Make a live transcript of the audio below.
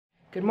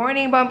Good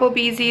morning,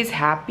 Bumblebeezies.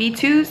 Happy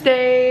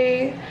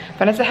Tuesday.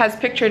 Vanessa has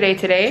picture day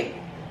today.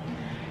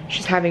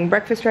 She's having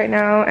breakfast right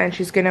now and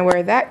she's gonna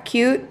wear that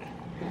cute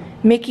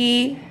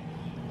Mickey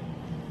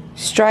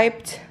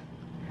striped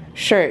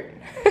shirt.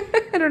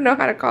 I don't know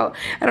how to call it.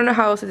 I don't know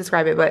how else to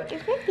describe it, but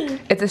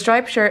it's a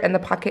striped shirt and the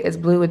pocket is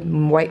blue with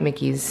white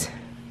Mickeys.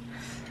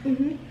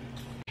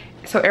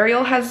 So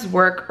Ariel has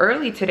work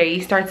early today.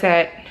 He starts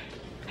at,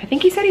 I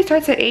think he said he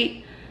starts at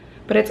 8.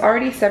 But it's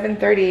already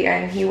 7:30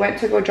 and he went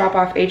to go drop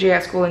off AJ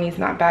at school and he's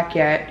not back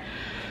yet.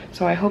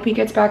 So I hope he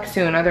gets back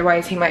soon,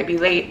 otherwise he might be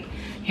late.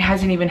 He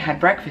hasn't even had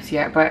breakfast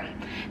yet, but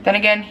then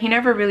again, he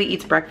never really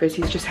eats breakfast.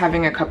 He's just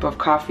having a cup of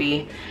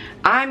coffee.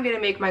 I'm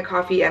gonna make my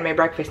coffee and my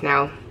breakfast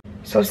now.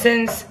 So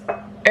since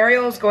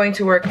Ariel's going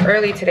to work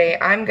early today,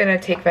 I'm gonna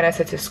take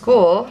Vanessa to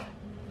school.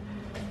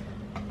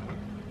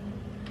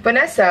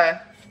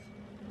 Vanessa,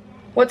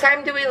 what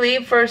time do we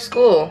leave for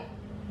school?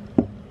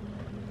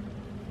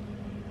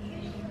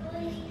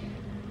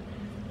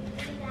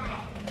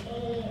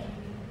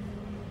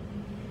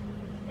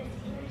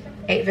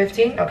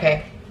 8:15?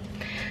 Okay.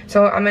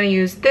 So I'm gonna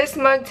use this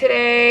mug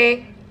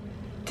today.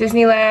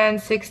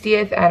 Disneyland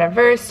 60th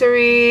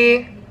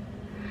anniversary.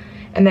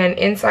 And then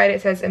inside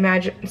it says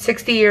imagine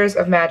 60 years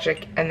of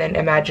magic and then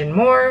imagine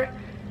more.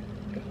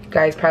 You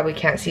guys probably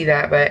can't see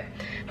that, but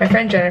my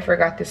friend Jennifer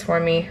got this for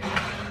me.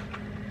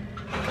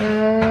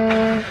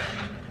 I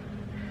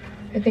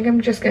think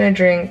I'm just gonna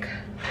drink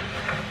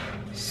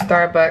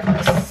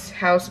Starbucks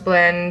house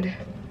blend.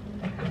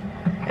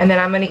 And then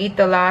I'm gonna eat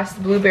the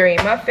last blueberry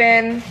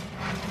muffin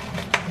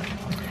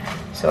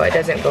so it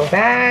doesn't go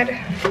bad.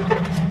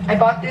 I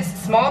bought this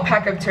small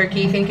pack of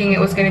turkey thinking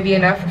it was gonna be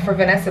enough for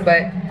Vanessa,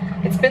 but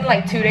it's been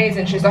like 2 days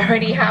and she's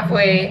already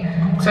halfway.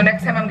 So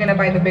next time I'm gonna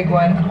buy the big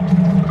one.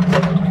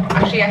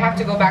 Actually, I have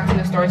to go back to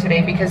the store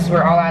today because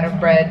we're all out of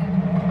bread.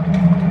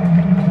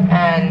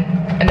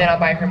 And then I'll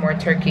buy her more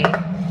turkey.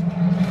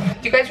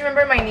 Do you guys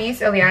remember my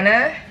niece,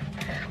 Eliana?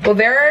 Well,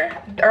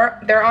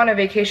 they're on a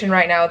vacation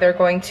right now. They're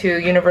going to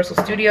Universal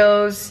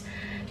Studios,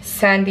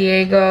 San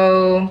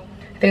Diego.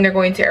 I think they're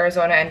going to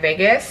Arizona and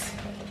Vegas.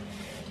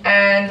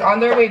 And on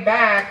their way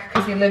back,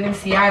 because they live in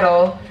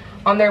Seattle,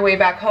 on their way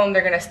back home,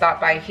 they're gonna stop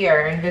by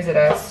here and visit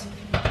us.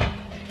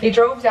 They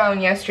drove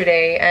down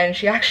yesterday and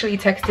she actually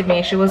texted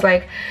me. She was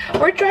like,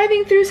 "We're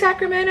driving through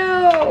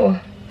Sacramento."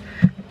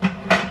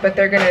 But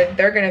they're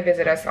gonna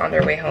visit us on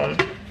their way home.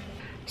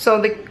 So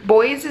the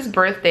boys'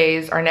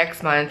 birthdays are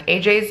next month.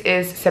 AJ's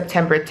is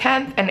September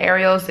 10th and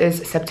Ariel's is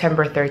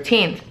September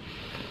 13th.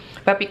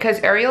 But because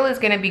Ariel is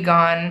gonna be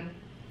gone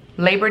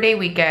Labor Day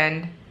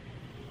weekend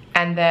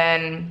and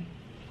then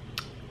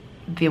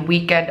the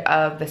weekend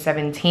of the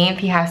 17th,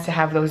 he has to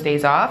have those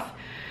days off.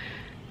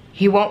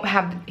 He won't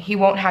have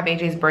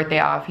AJ's birthday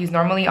off. He's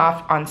normally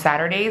off on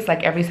Saturdays,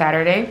 like every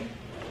Saturday.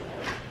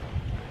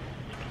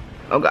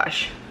 Oh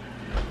gosh,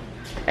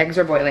 eggs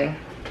are boiling.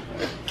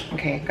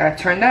 Okay, gotta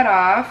turn that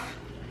off,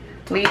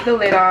 leave the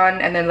lid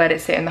on, and then let it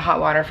sit in the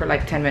hot water for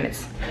like 10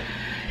 minutes.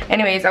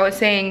 Anyways, I was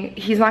saying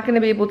he's not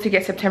gonna be able to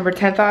get September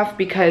 10th off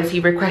because he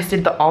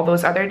requested all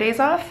those other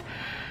days off.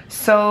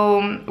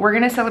 So we're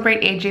gonna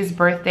celebrate AJ's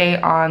birthday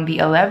on the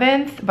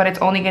 11th, but it's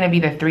only gonna be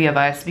the 3 of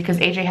us because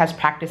AJ has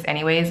practice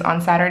anyways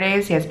on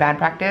Saturdays. He has band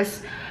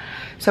practice.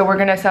 So we're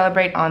gonna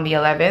celebrate on the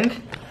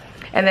 11th.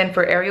 And then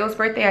for Ariel's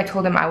birthday, I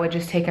told him I would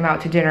just take him out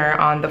to dinner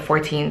on the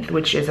 14th,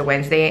 which is a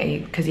Wednesday,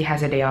 because he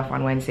has a day off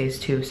on Wednesdays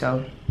too.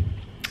 So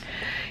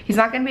he's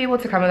not gonna be able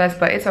to come with us,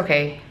 but it's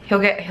okay. He'll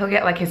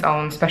get like his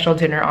own special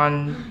dinner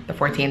on the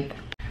 14th.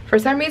 For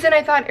some reason,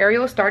 I thought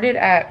Ariel started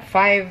at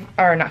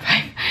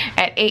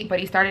 8, but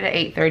he started at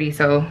 8:30,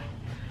 so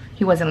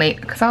he wasn't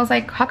late. Cause I was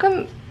like, how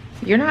come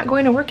you're not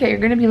going to work yet? You're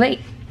gonna be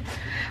late.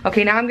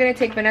 Okay, now I'm gonna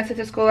take Vanessa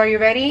to school. Are you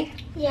ready?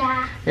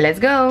 Yeah. Let's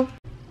go.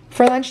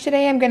 For lunch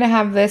today, I'm gonna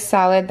have this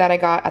salad that I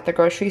got at the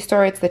grocery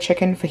store. It's the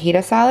chicken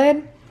fajita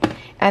salad.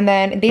 And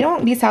then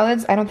these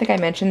salads, I don't think I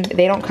mentioned,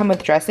 they don't come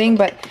with dressing,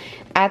 but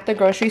at the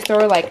grocery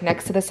store, like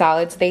next to the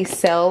salads, they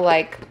sell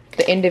like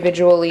the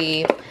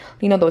individually,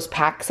 you know, those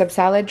packs of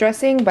salad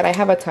dressing, but I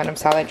have a ton of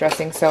salad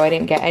dressing, so I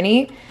didn't get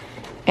any.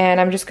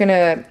 And I'm just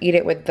gonna eat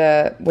it with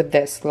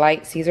this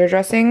light Caesar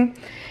dressing.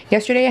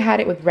 Yesterday I had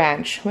it with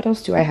ranch. What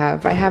else do I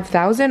have? I have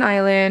Thousand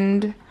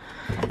Island.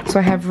 So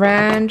I have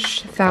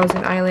ranch,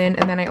 Thousand Island,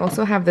 and then I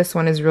also have this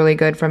one is really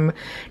good from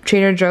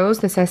Trader Joe's,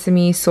 the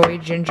sesame soy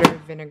ginger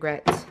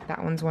vinaigrette.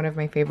 That one's one of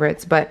my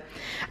favorites, but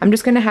I'm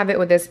just gonna have it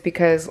with this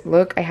because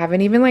look, I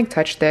haven't even like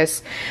touched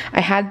this.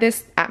 I had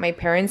this at my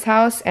parents'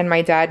 house and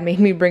my dad made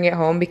me bring it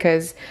home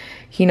because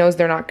he knows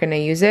they're not gonna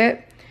use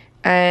it.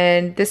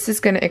 And this is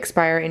gonna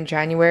expire in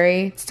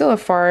January. It's still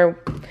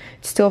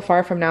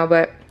far from now,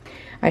 but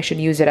I should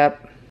use it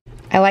up.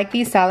 I like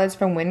these salads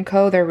from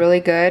Winco. They're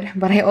really good,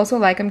 but I also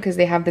like them because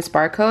they have this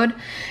barcode,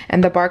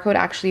 and the barcode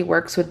actually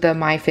works with the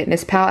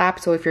MyFitnessPal app.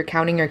 So if you're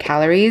counting your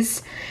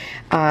calories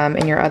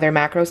and your other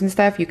macros and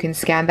stuff, you can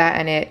scan that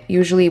and it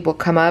usually will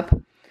come up.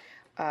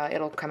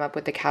 It'll come up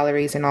with the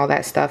calories and all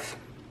that stuff.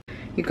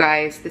 You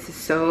guys, this is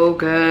so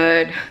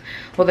good.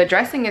 Well, the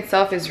dressing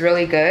itself is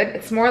really good.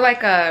 It's more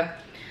like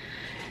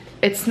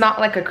it's not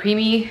like a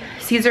creamy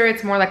Caesar,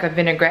 it's more like a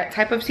vinaigrette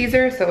type of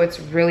Caesar, so it's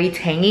really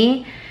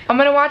tangy. I'm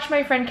gonna watch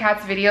my friend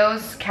Kat's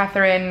videos,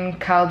 Catherine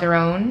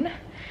Calderon,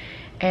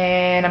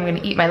 and I'm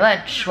gonna eat my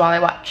lunch while I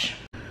watch.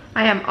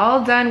 I am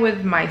all done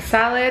with my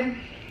salad.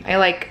 I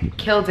like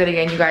killed it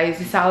again, you guys.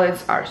 These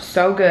salads are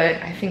so good.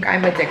 I think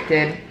I'm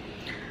addicted.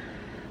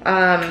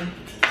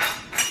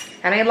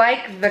 And I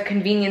like the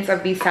convenience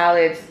of these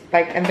salads,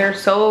 like, and they're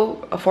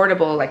so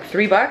affordable, like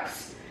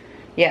 $3.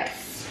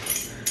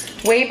 Yes.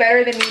 Way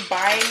better than me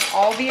buying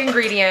all the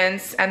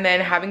ingredients and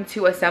then having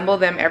to assemble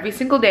them every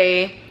single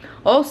day.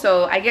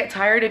 Also, I get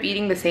tired of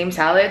eating the same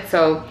salad,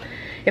 so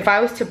if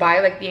I was to buy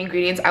like the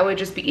ingredients, I would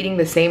just be eating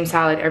the same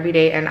salad every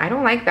day, and I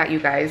don't like that, you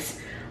guys.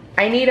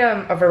 I need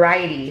a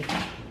variety.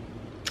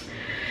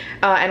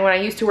 And when I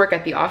used to work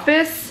at the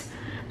office,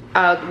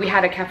 we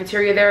had a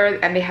cafeteria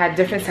there and they had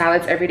different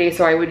salads every day,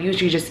 so I would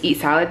usually just eat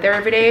salad there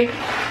every day.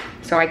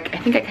 So I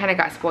think I kind of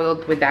got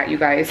spoiled with that, you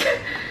guys.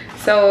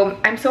 So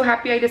I'm so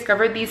happy I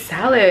discovered these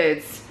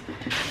salads.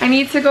 I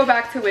need to go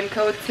back to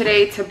Winco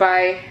today to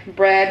buy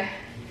bread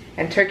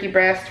and turkey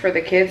breast for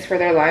the kids for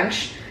their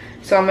lunch.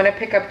 So I'm gonna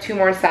pick up 2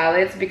 more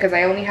salads because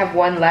I only have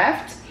 1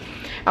 left.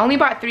 I only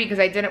bought 3 because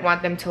I didn't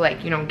want them to,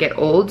 like, you know, get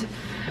old.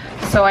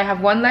 So I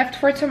have 1 left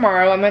for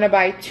tomorrow. I'm gonna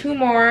buy 2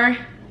 more.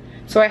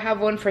 So I have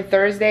 1 for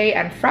Thursday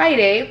and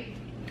Friday.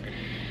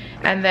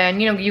 And then,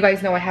 you know, you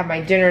guys know I have my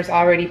dinners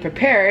already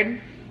prepared.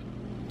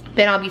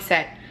 Then I'll be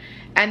set.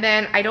 And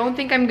then I don't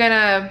think I'm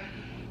gonna,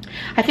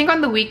 I think on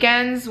the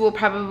weekends will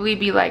probably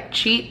be like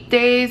cheat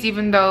days,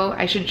 even though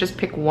I should just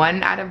pick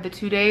 1 out of the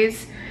 2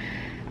 days.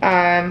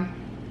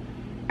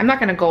 I'm not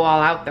gonna go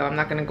all out though. I'm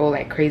not gonna go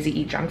like crazy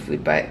eat junk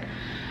food, but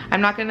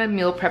I'm not gonna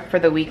meal prep for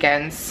the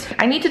weekends.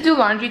 I need to do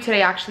laundry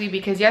today actually,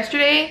 because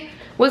yesterday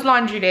was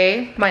laundry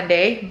day,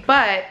 Monday,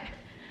 but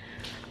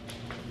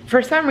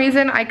for some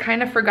reason I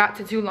kind of forgot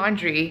to do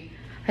laundry.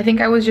 I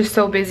think I was just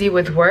so busy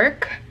with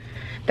work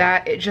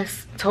that it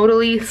just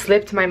totally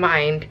slipped my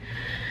mind.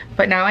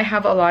 But now I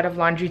have a lot of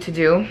laundry to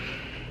do,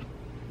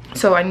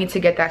 so I need to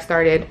get that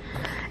started.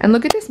 And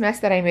look at this mess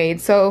that I made.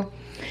 So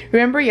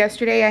remember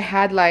yesterday I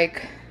had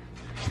like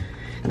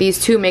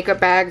these 2 makeup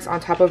bags on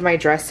top of my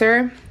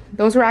dresser.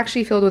 Those were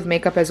actually filled with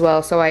makeup as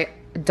well, so I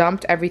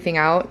dumped everything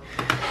out.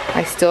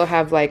 I still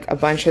have like a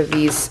bunch of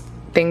these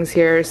things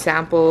here,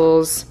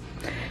 samples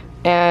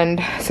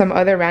and some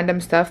other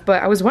random stuff,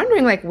 but I was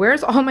wondering like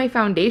where's all my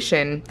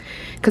foundation,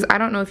 because I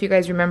don't know if you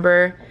guys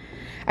remember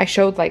I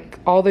showed like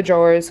all the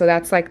drawers. So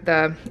that's like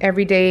the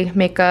everyday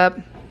makeup,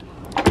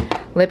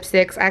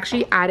 lipsticks. I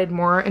actually added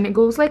more and it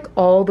goes like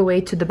all the way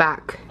to the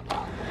back.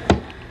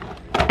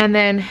 And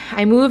then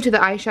I moved the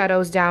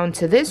eyeshadows down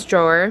to this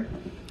drawer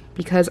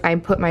because I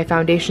put my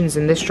foundations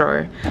in this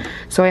drawer.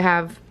 So I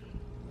have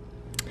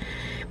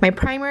my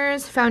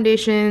primers,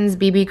 foundations,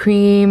 BB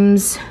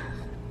creams,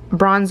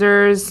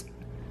 bronzers,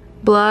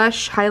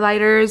 blush,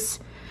 highlighters,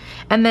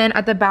 and then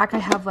at the back I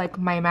have like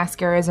my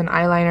mascaras and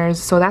eyeliners.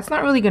 So that's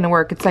not really gonna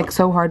work. It's like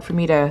so hard for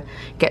me to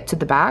get to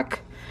the back.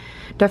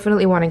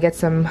 Definitely want to get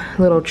some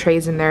little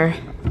trays in there.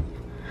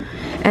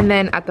 And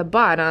then at the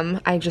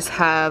bottom I just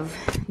have,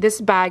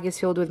 this bag is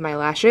filled with my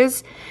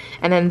lashes,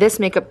 and then this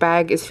makeup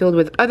bag is filled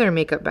with other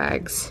makeup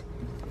bags.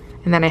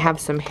 And then I have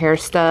some hair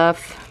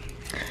stuff.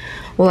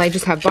 Well, I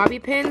just have bobby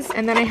pins,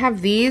 and then I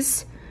have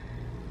these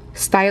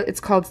it's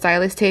called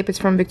stylist tape. It's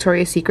from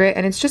Victoria's Secret,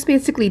 and it's just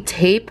basically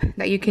tape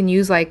that you can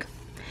use like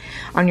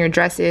on your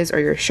dresses or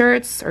your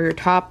shirts or your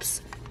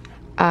tops.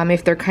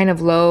 If they're kind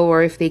of low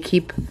or if they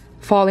keep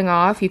falling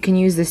off, you can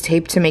use this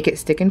tape to make it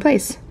stick in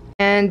place.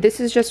 And this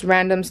is just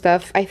random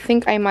stuff. I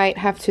think I might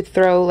have to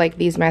throw like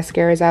these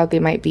mascaras out. They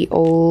might be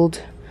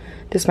old.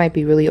 This might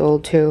be really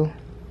old too.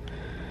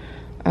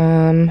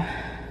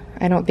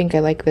 I don't think I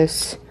like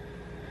this.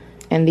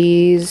 And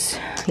these,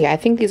 yeah, I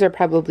think these are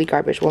probably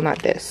garbage. Well,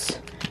 not this,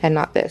 and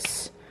not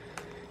this,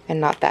 and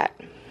not that,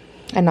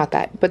 and not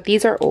that. But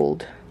these are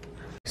old.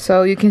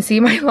 So you can see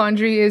my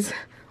laundry is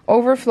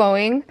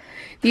overflowing.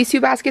 These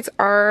 2 baskets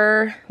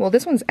are, well,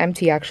 this one's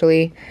empty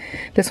actually.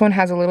 This one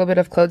has a little bit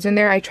of clothes in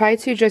there. I try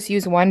to just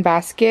use 1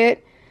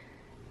 basket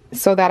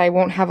so that I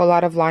won't have a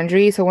lot of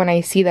laundry. So when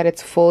I see that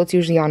it's full, it's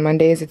usually on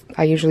Mondays,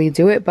 I usually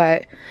do it.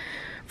 But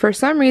for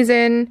some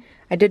reason,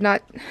 I did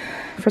not,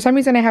 for some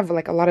reason I have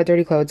like a lot of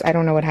dirty clothes. I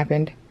don't know what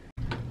happened.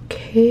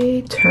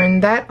 Okay,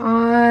 turn that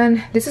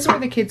on. This is where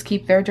the kids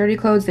keep their dirty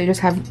clothes. I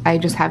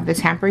just have this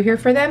hamper here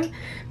for them.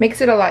 Makes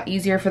it a lot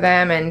easier for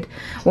them and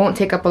won't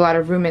take up a lot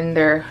of room in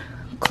their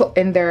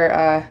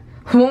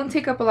won't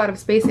take up a lot of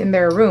space in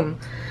their room.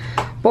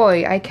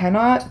 Boy, I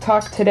cannot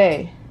talk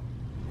today.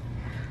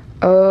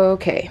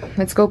 Okay,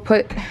 let's go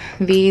put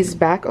these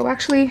back. Oh,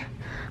 actually,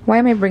 why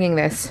am I bringing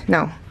this?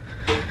 No,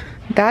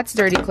 that's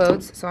dirty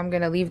clothes, so I'm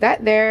gonna leave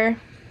that there.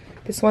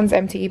 This one's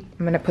empty.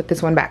 I'm gonna put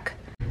this one back.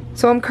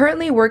 So I'm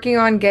currently working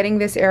on getting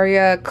this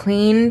area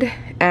cleaned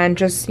and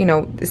just, you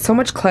know, there's so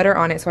much clutter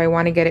on it, so I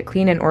want to get it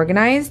clean and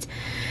organized.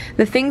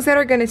 The things that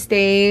are gonna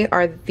stay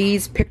are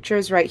these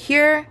pictures right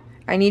here.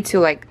 I need to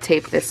like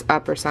tape this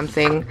up or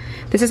something.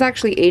 This is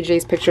actually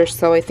AJ's picture,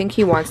 so I think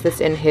he wants this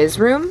in his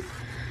room.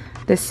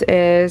 This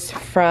is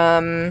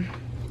from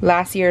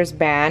last year's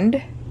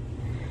band,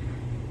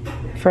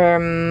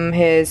 from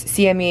his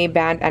CME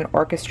Band and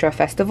Orchestra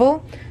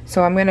Festival.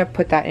 So I'm gonna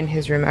put that in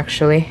his room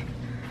actually.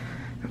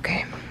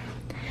 Okay.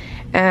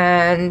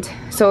 And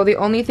so the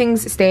only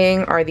things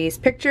staying are these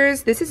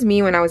pictures. This is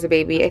me when I was a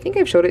baby. I think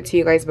I've showed it to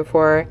you guys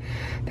before.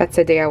 That's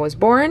the day I was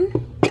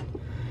born.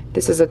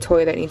 This is a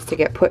toy that needs to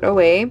get put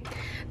away.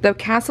 The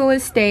castle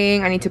is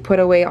staying. I need to put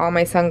away all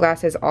my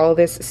sunglasses, all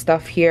this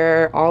stuff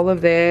here, all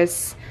of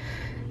this.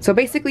 So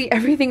basically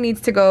everything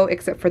needs to go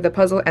except for the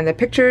puzzle and the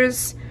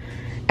pictures.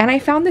 And I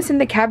found this in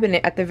the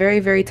cabinet at the very,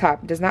 very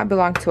top. It does not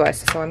belong to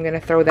us, so I'm gonna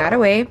throw that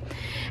away.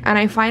 And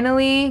I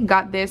finally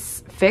got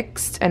this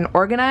fixed and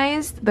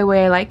organized the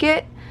way I like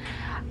it.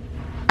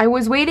 I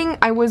was waiting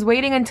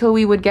until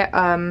we would get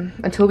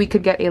until we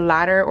could get a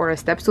ladder or a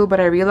step stool, but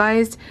I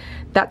realized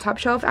that top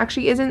shelf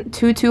actually isn't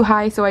too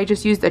high, so I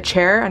just used a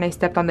chair and I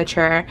stepped on the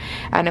chair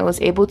and I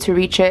was able to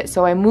reach it.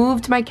 So I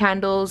moved my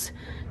candles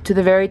to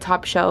the very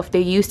top shelf.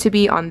 They used to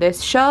be on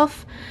this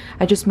shelf.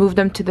 I just moved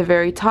them to the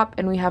very top,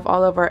 and we have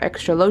all of our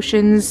extra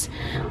lotions.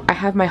 I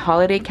have my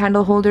holiday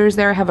candle holders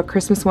there. I have a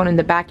Christmas one in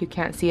the back. You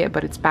can't see it,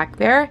 but it's back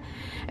there.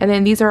 And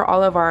then these are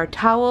all of our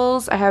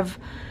towels. I have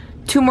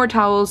 2 more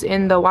towels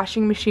in the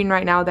washing machine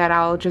right now that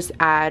I'll just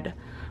add.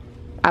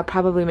 I'll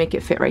probably make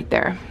it fit right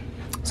there.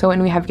 So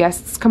when we have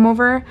guests come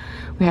over,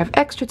 we have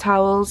extra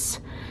towels.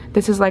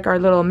 This is like our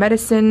little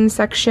medicine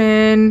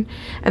section.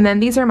 And then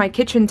these are my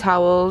kitchen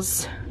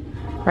towels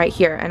right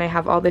here, and I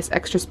have all this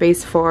extra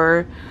space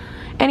for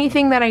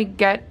anything that I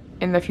get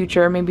in the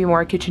future, maybe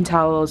more kitchen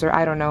towels or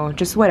I don't know,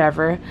 just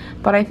whatever.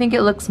 But I think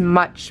it looks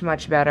much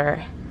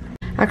better.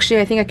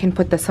 Actually, I think I can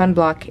put the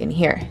sunblock in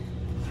here.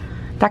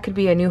 That could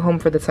be a new home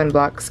for the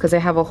sunblocks, because I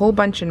have a whole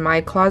bunch in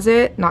my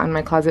closet, not in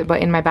my closet,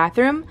 but in my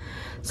bathroom.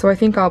 So I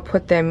think I'll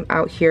put them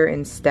out here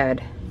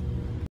instead.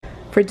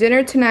 For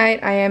dinner tonight,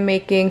 I am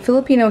making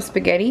Filipino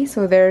spaghetti.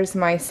 So there's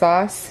my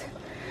sauce.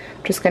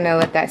 Just gonna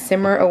let that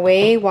simmer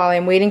away while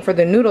I'm waiting for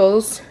the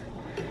noodles.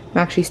 I'm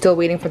actually still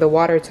waiting for the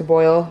water to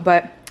boil,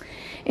 but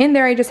in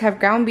there I just have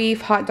ground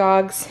beef, hot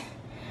dogs,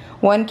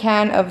 1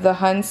 can of the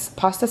Hunt's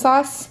pasta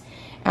sauce,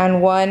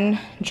 and 1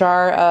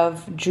 jar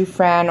of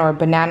Jufran or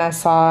banana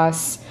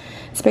sauce.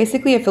 It's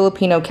basically a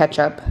Filipino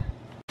ketchup.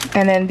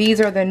 And then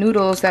these are the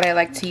noodles that I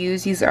like to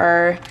use. These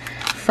are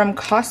from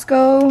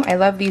Costco. I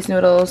love these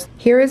noodles.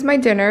 Here is my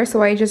dinner.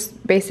 So I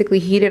just basically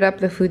heated up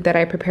the food that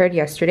I prepared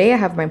yesterday. I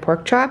have my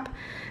pork chop,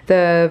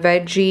 the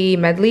veggie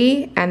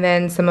medley, and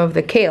then some of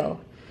the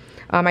kale.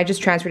 I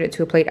just transferred it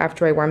to a plate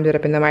after I warmed it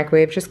up in the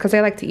microwave, just because I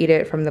like to eat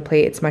it from the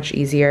plate. It's much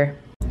easier.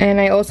 And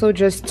I also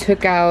just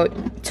took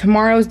out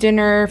tomorrow's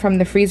dinner from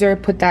the freezer,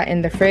 put that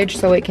in the fridge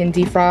so it can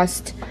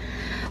defrost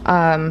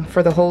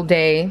for the whole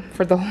day,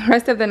 for the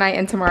rest of the night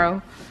and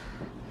tomorrow.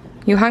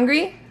 You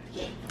hungry?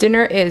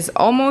 Dinner is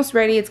almost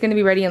ready. It's gonna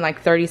be ready in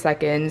like 30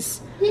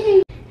 seconds.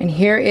 And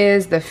here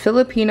is the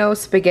Filipino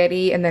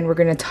spaghetti, and then we're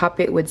gonna top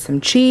it with some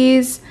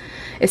cheese.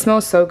 It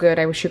smells so good.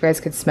 I wish you guys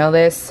could smell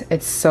this.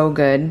 It's so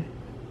good.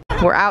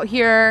 We're out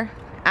here,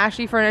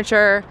 Ashley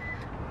Furniture.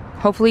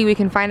 Hopefully we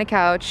can find a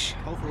couch.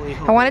 Hopefully.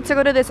 I wanted to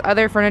go to this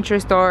other furniture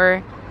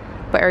store,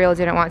 but Ariel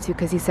didn't want to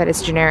because he said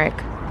it's generic.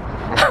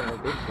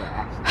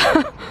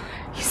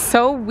 He's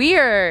so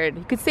weird.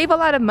 You could save a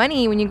lot of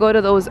money when you go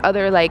to those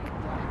other like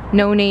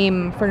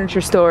no-name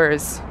furniture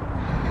stores.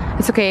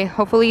 It's okay,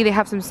 hopefully they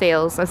have some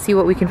sales. Let's see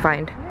what we can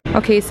find.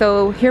 Okay,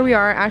 so here we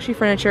are, Ashley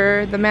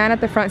Furniture. The man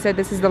at the front said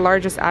this is the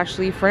largest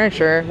Ashley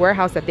Furniture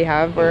warehouse that they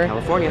have. In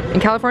California. In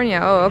California,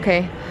 oh,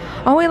 okay.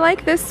 Oh, I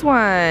like this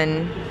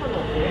one.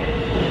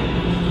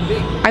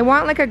 I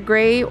want like a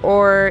gray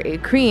or a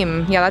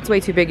cream. Yeah, that's way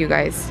too big, you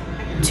guys.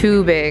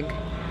 Too big.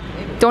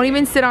 Don't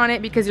even sit on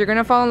it because you're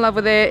gonna fall in love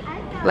with it.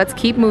 Let's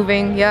keep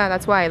moving. Yeah,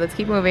 that's why. Let's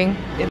keep moving.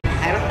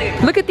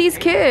 Look at these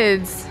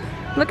kids.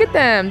 Look at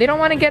them. They don't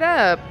want to get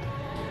up.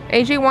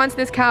 AJ wants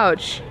this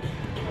couch.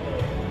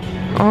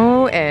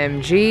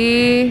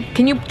 OMG.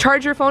 Can you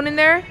charge your phone in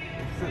there?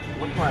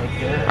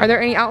 Are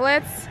there any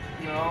outlets?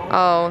 No.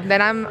 Oh,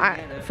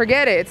 then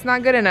forget it. It's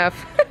not good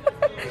enough.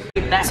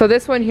 So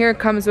this one here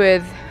comes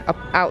with an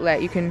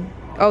outlet. You can,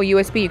 oh,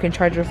 USB, you can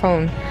charge your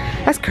phone.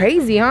 That's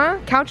crazy, huh?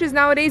 Couches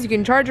nowadays, you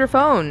can charge your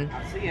phone.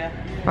 I'll see ya.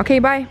 Okay,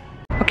 bye.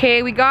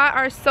 Okay, we got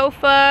our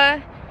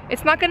sofa.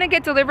 It's not gonna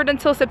get delivered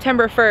until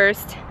September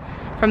 1st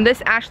from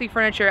this Ashley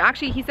Furniture.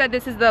 Actually, he said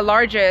this is the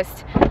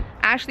largest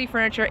Ashley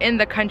Furniture in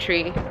the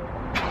country.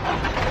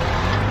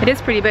 It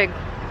is pretty big.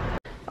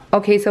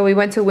 Okay, so we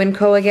went to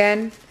Winco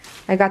again.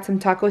 I got some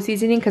taco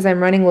seasoning because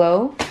I'm running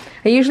low.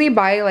 I usually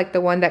buy like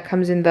the one that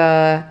comes in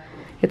the,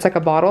 it's like a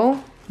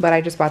bottle, but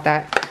I just bought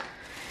that.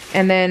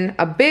 And then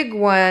a big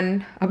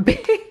one, a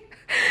big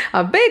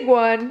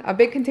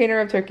container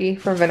of turkey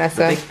from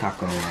Vanessa. A big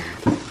taco one.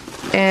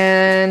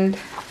 And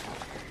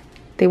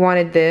they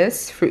wanted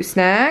this fruit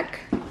snack.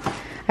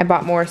 I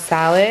bought more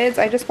salads.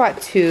 I just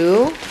bought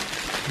 2.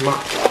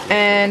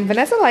 And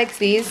Vanessa likes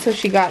these, so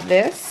she got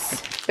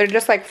this. They're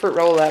just like fruit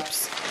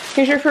roll-ups.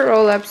 Here's your fruit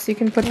roll-ups. You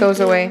can put those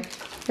away.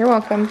 You're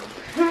welcome.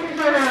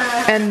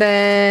 And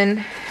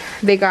then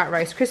They got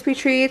Rice Krispie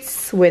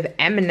treats with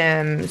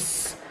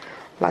M&Ms.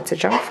 Lots of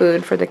junk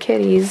food for the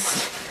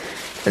kitties.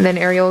 And then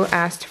Ariel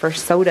asked for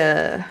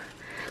soda.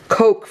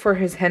 Coke for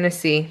his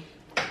Hennessy.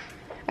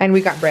 And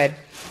we got bread.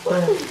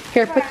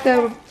 Here, put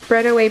the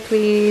bread away,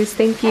 please.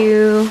 Thank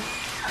you.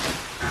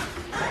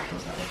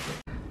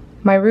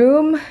 My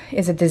room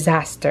is a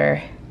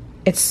disaster.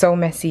 It's so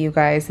messy, you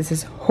guys. This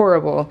is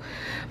horrible.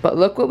 But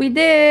look what we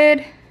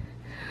did.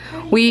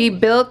 We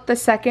built the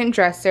second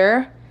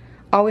dresser.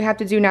 All we have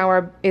to do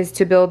now is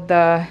to build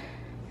the...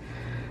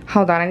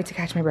 Hold on, I need to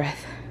catch my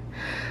breath.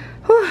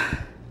 Whew.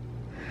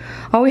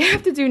 All we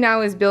have to do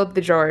now is build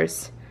the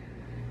drawers.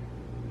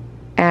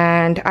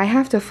 And I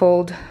have to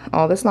fold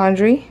all this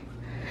laundry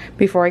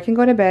before I can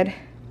go to bed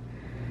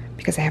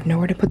because I have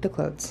nowhere to put the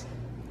clothes.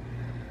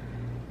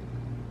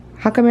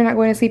 How come you're not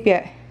going to sleep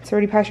yet? It's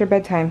already past your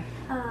bedtime.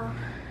 Oh.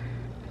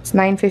 It's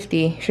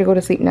 9:50. You should go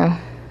to sleep now.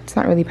 It's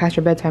not really past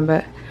your bedtime,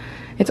 but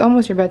it's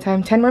almost your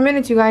bedtime. 10 more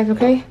minutes, you guys,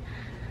 okay?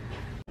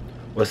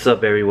 What's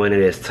up, everyone? It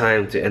is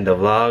time to end the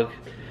vlog.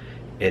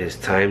 It is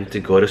time to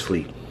go to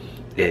sleep.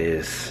 It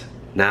is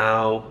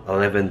now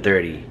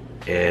 11:30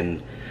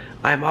 and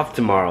I'm off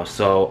tomorrow,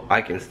 so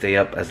I can stay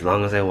up as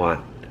long as I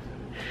want.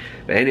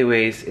 But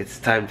anyways, it's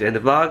time to end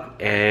the vlog,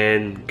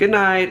 and good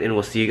night, and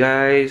we'll see you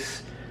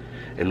guys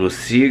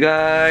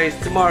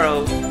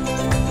tomorrow.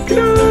 Good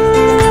night!